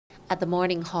At the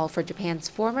morning hall for Japan's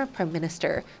former Prime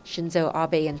Minister Shinzo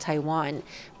Abe in Taiwan,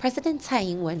 President Tsai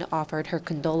Ing-wen offered her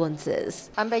condolences.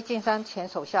 安倍晋三前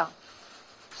首相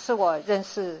是我认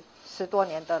识10多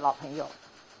年的老朋友，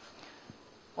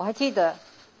我还记得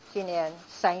今年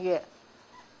3月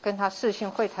跟他视讯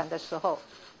会谈的时候，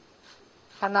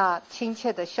他那亲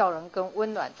切的笑容跟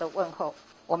温暖的问候，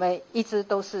我们一直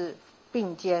都是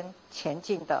并肩前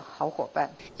进的好伙伴。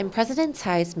 In President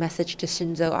Tsai's message to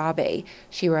Shinzo Abe,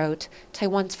 she wrote,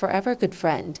 "Taiwan's forever good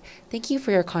friend, thank you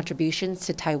for your contributions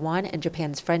to Taiwan and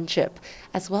Japan's friendship,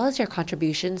 as well as your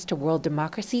contributions to world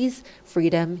democracies,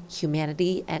 freedom,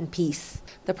 humanity, and peace."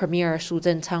 The Premier Su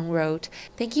Zhentang wrote,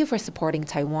 "Thank you for supporting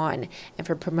Taiwan and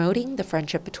for promoting the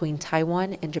friendship between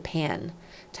Taiwan and Japan,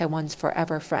 Taiwan's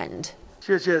forever friend."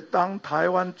 谢谢，当台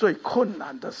湾最困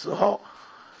难的时候，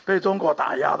被中国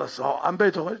打压的时候，安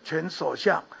倍前首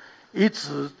相一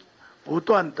直不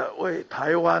断的为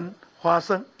台湾发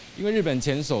声。因为日本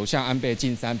前首相安倍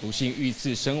晋三不幸遇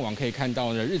刺身亡，可以看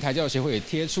到呢，日台交流协会也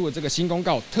贴出了这个新公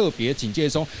告，特别警戒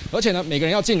中，而且呢，每个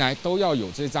人要进来都要有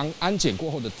这张安检过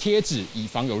后的贴纸，以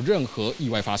防有任何意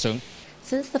外发生。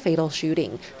Since the fatal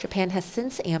shooting, Japan has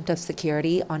since amped up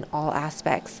security on all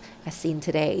aspects, as seen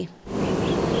today.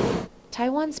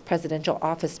 Taiwan's presidential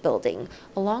office building,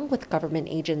 along with government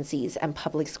agencies and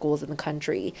public schools in the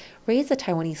country, raised the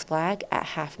Taiwanese flag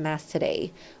at half-mast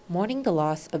today, mourning the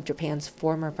loss of Japan's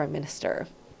former prime minister.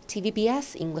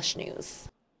 TVBS English News.